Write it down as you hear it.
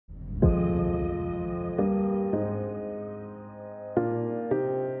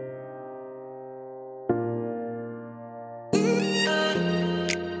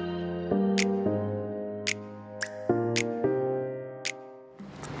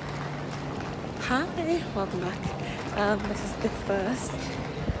Hi, welcome back. This is the first,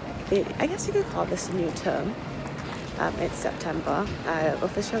 I guess you could call this a new term. It's September.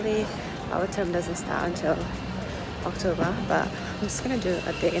 Officially, our term doesn't start until October, but I'm just gonna do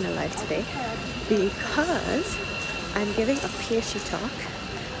a day in a life today because I'm giving a PhD talk,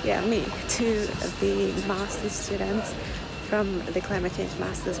 to the master's students from the climate change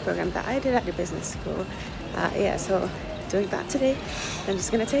master's program that I did at the business school. So doing that today. I'm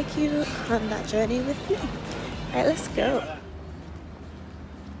just gonna take you on that journey with me. All right, let's go.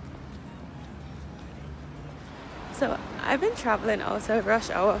 So I've been traveling out of rush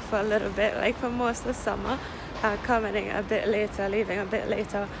hour for a little bit, like for most of the summer, coming a bit later, leaving a bit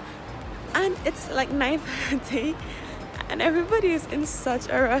later, and it's like 9:30 and everybody is in such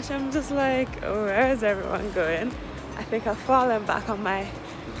a rush. I'm just like, oh, where is everyone going? I think I've fallen back on my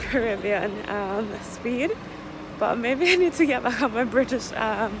Caribbean speed, but maybe I need to get back on my British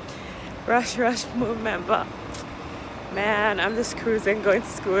rush movement. But man, I'm just cruising, going to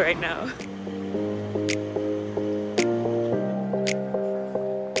school right now.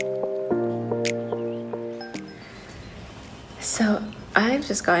 So I've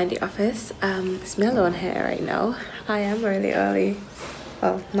just got in the office. It's me alone here right now. I am really early.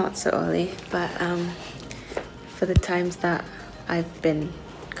 Well, not so early, but for the times that I've been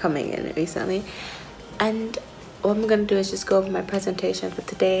coming in recently. And what I'm gonna do is just go over my presentation for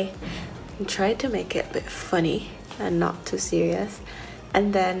today and try to make it a bit funny and not too serious.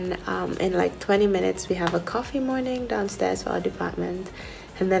 And then in like 20 minutes we have a coffee morning downstairs for our department,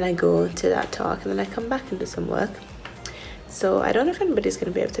 and then I go to that talk, and then I come back and do some work. So I don't know if anybody's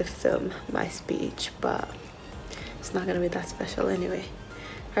gonna be able to film my speech, but it's not gonna be that special anyway.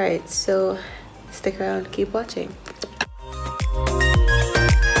 All right, so stick around, keep watching.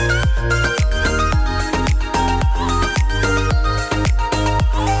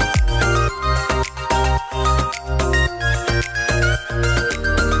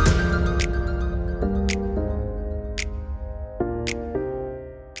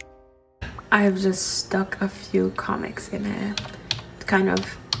 I've just stuck a few comics in here to kind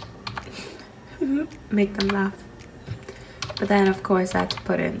of make them laugh. But then of course I had to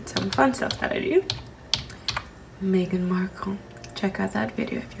put in some fun stuff that I do. Meghan Markle. Check out that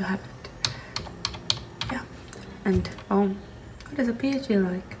video if you haven't. Yeah. And what is a PhD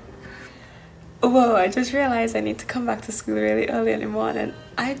like? Whoa, I just realized I need to come back to school really early in the morning.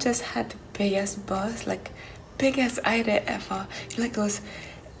 I just had the biggest buzz, like biggest idea ever. Like those.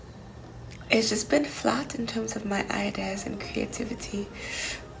 It's just been flat in terms of my ideas and creativity,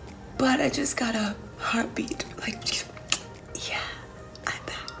 but I just got a heartbeat, like, yeah, I'm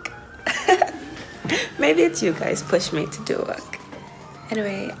back. Maybe it's you guys push me to do work.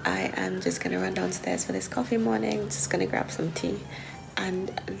 Anyway, I am just gonna run downstairs for this coffee morning, just gonna grab some tea,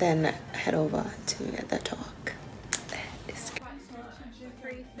 and then head over to the talk.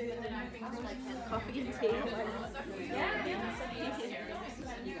 Free food and coffee and tea.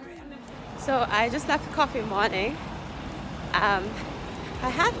 So I just left the coffee morning. I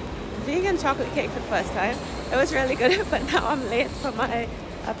had vegan chocolate cake for the first time. It was really good, but now I'm late for my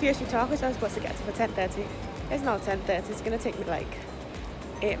PhD talk, which I was supposed to get to for 10:30. It's now 10:30. It's gonna take me like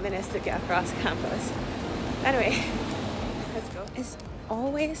 8 minutes to get across campus. Anyway, let's go. It's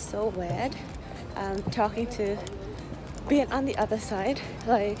always so weird being on the other side.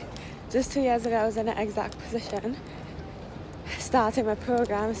 Like just 2 years ago, I was in the exact position, starting my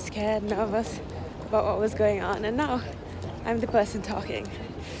program, scared, nervous about what was going on, and now I'm the person talking.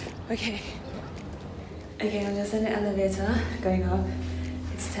 Okay, I'm just in the elevator going up.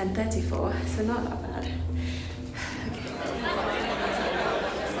 It's 10:34, so not that bad. Okay.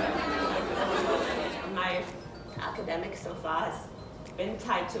 My academics so far has been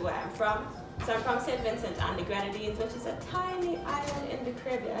tied to where I'm from. So I'm from St. Vincent and the Grenadines, which is a tiny island in the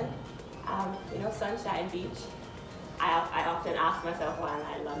Caribbean. Sunshine Beach. I often ask myself why I'm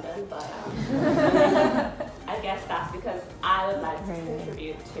not in London, but I guess that's because I would like to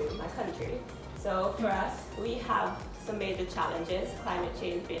contribute to my country. So for us, we have some major challenges, climate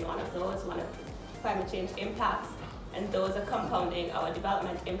change being one of those, one of climate change impacts, and those are compounding our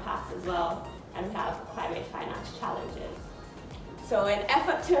development impacts as well, and we have climate finance challenges. So in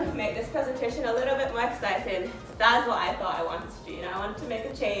effort to make this presentation a little bit more exciting, that's what I thought I wanted to do. I wanted to make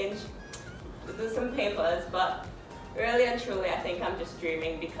a change, to do some papers, but really and truly, I think I'm just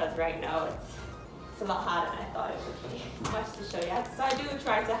dreaming, because right now it's a lot harder than I thought it would be. Much to show you. So I do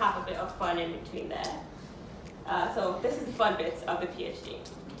try to have a bit of fun in between there. So this is the fun bits of the PhD.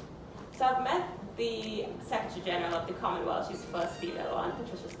 So I've met the Secretary General of the Commonwealth. She's the first female one,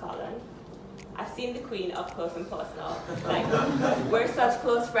 Patricia Scotland. I've seen the queen up close and personal. Like, we're such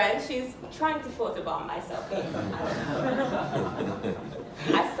close friends. She's trying to photobomb myself.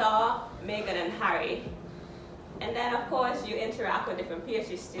 I saw Megan and Harry. And then, of course, you interact with different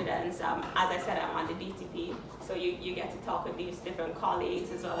PhD students. As I said, I'm on the DTP, so you get to talk with these different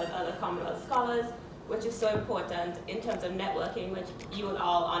colleagues as well as other Commonwealth scholars, which is so important in terms of networking, which you will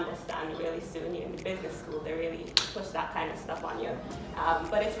all understand really soon. You're in the business school, they really push that kind of stuff on you.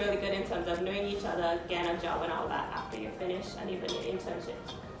 But it's really good in terms of knowing each other, getting a job and all that after you're finished, and even your internship.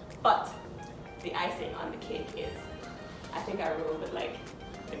 But the icing on the cake is, I think I roll with like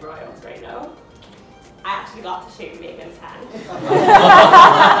the royals right now. I actually got to shake Megan's hand.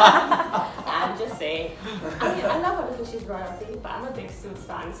 I'm just saying. I love her because she's royalty, but I'm a big Suits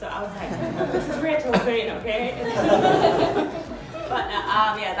fan, so I was like, this is Rachel Green, okay? But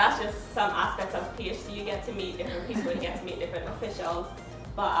yeah, that's just some aspects of PhD. You get to meet different people, you get to meet different officials.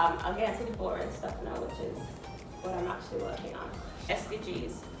 But I'll get into the boring stuff now, which is what I'm actually working on.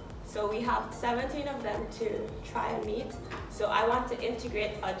 SDGs. So we have 17 of them to try and meet. So I want to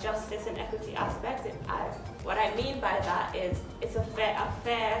integrate a justice and equity aspect. What I mean by that is it's a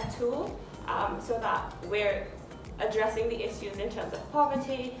fair tool so that we're addressing the issues in terms of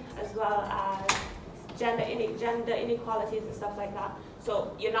poverty as well as gender inequalities and stuff like that.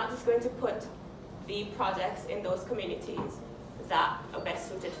 So you're not just going to put the projects in those communities that are best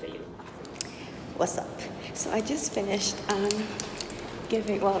suited for you. What's up? So I just finished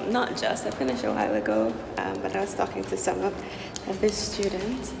well, not just, I finished a while ago, but I was talking to some of the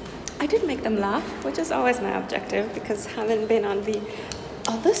students. I did make them laugh, which is always my objective, because having been on the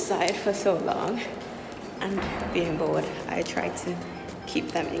other side for so long and being bored, I try to keep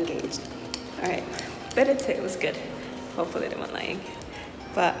them engaged. All right, better two was good. Hopefully they weren't lying.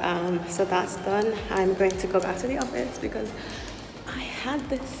 But, so that's done. I'm going to go back to the office because I had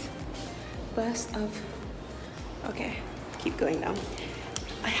this burst of, okay, keep going now.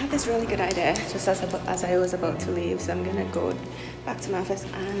 I had this really good idea just as I was about to leave, so I'm gonna go back to my office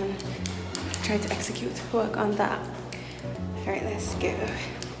and try to work on that. All right, let's go.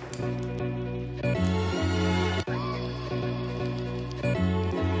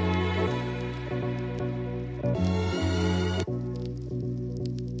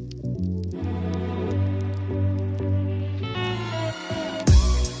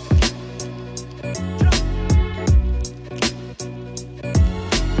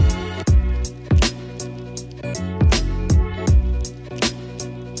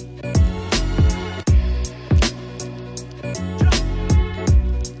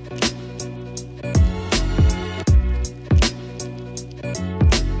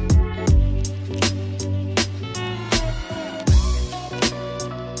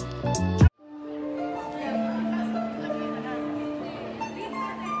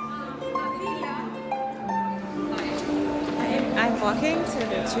 I'm walking to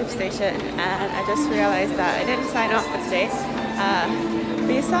the tube station and I just realized that I didn't sign up for today.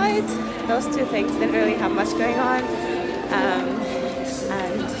 Besides those two things, didn't really have much going on, and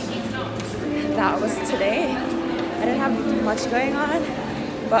that was today. I didn't have much going on,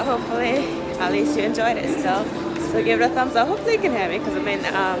 but hopefully at least you enjoyed it still. So give it a thumbs up. Hopefully you can hear me because I'm in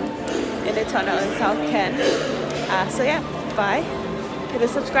the tunnel in South Kent. So yeah, bye. Hit the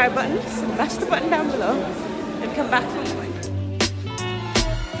subscribe button, smash the button down below, and come back for more.